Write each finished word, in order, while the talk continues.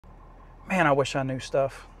Man, I wish I knew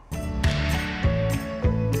stuff.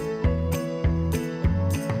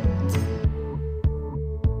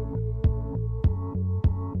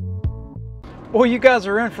 Well, you guys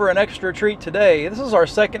are in for an extra treat today. This is our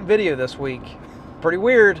second video this week. Pretty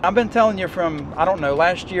weird. I've been telling you from, I don't know,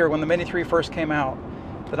 last year when the Mini 3 first came out,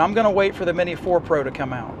 that I'm gonna wait for the Mini 4 Pro to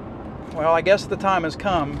come out. Well, I guess the time has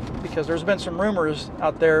come, because there's been some rumors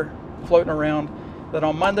out there floating around that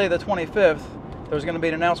on Monday the 25th, there's gonna be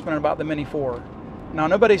an announcement about the Mini 4. Now,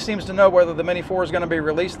 nobody seems to know whether the Mini 4 is gonna be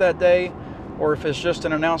released that day, or if it's just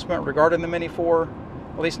an announcement regarding the Mini 4,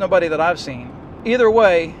 at least nobody that I've seen. Either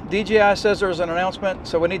way, DJI says there's an announcement,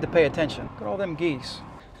 so we need to pay attention. Look at all them geese.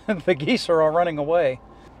 The geese are all running away.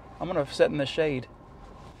 I'm gonna sit in the shade.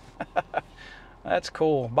 That's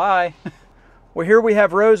cool. Bye. Well, here we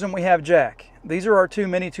have Rose and we have Jack. These are our two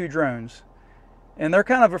Mini 2 drones. And they're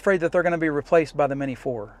kind of afraid that they're gonna be replaced by the Mini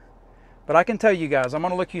 4. But I can tell you guys, I'm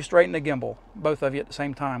gonna look you straight in the gimbal, both of you at the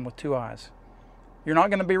same time with two eyes. You're not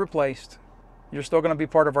gonna be replaced. You're still gonna be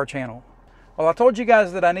part of our channel. Well, I told you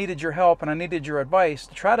guys that I needed your help and I needed your advice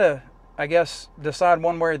to try to, I guess, decide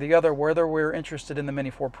one way or the other whether we're interested in the Mini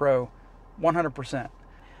 4 Pro 100%.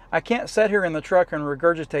 I can't sit here in the truck and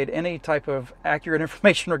regurgitate any type of accurate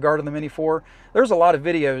information regarding the Mini 4. There's a lot of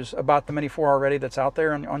videos about the Mini 4 already that's out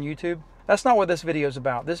there on YouTube. That's not what this video is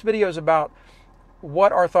about. This video is about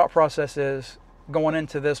what our thought process is going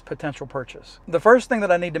into this potential purchase. The first thing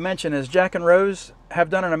that I need to mention is Jack and Rose have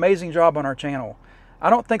done an amazing job on our channel. I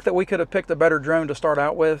don't think that we could have picked a better drone to start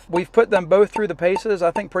out with. We've put them both through the paces, I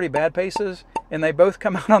think pretty bad paces, and they both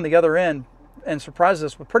come out on the other end and surprise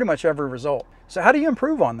us with pretty much every result. So how do you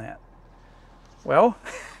improve on that? Well,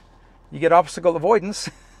 you get obstacle avoidance,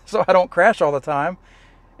 so I don't crash all the time.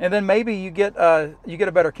 And then maybe you get a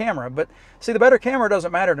better camera. But see, the better camera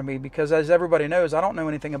doesn't matter to me because, as everybody knows, I don't know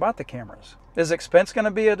anything about the cameras. Is expense going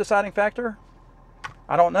to be a deciding factor?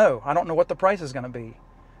 I don't know. I don't know what the price is going to be.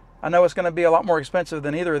 I know it's going to be a lot more expensive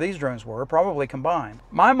than either of these drones were, probably combined.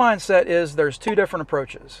 My mindset is there's two different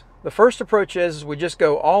approaches. The first approach is we just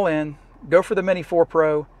go all in, go for the Mini 4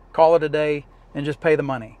 Pro, call it a day, and just pay the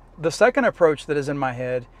money. The second approach that is in my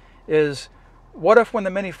head is, what if when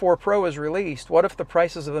the Mini 4 Pro is released, what if the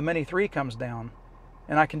prices of the Mini 3 comes down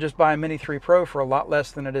and I can just buy a Mini 3 Pro for a lot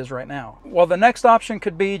less than it is right now? Well, the next option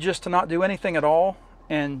could be just to not do anything at all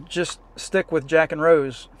and just stick with Jack and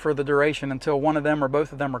Rose for the duration until one of them or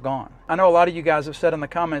both of them are gone. I know a lot of you guys have said in the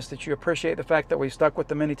comments that you appreciate the fact that we stuck with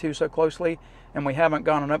the Mini 2 so closely and we haven't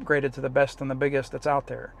gone and upgraded to the best and the biggest that's out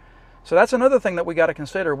there. So that's another thing that we got to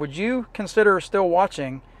consider. Would you consider still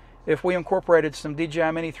watching if we incorporated some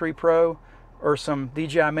DJI Mini 3 Pro or some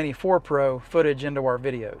DJI Mini 4 Pro footage into our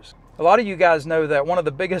videos? A lot of you guys know that one of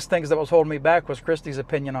the biggest things that was holding me back was Christy's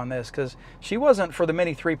opinion on this, because she wasn't for the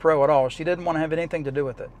Mini 3 Pro at all. She didn't want to have anything to do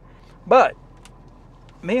with it. But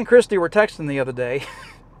me and Christy were texting the other day,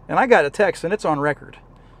 and I got a text, and it's on record.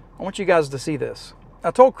 I want you guys to see this. I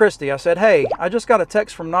told Christy, I said, hey, I just got a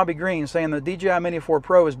text from Nobby Green saying the DJI Mini 4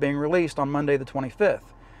 Pro is being released on Monday the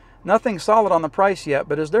 25th. Nothing solid on the price yet,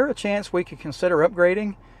 but is there a chance we could consider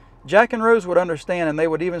upgrading? Jack and Rose would understand, and they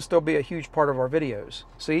would even still be a huge part of our videos.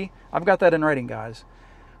 See, I've got that in writing, guys.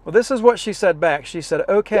 Well, this is what she said back. She said,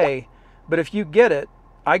 okay, but if you get it,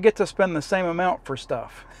 I get to spend the same amount for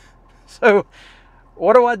stuff. So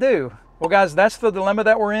what do I do? Well, guys, that's the dilemma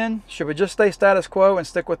that we're in. Should we just stay status quo and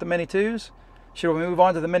stick with the Mini 2s? Should we move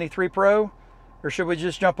on to the Mini 3 Pro? Or should we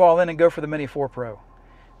just jump all in and go for the Mini 4 Pro?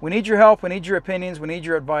 We need your help. We need your opinions. We need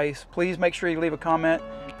your advice. Please make sure you leave a comment.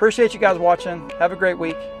 Appreciate you guys watching. Have a great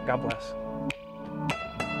week. God bless.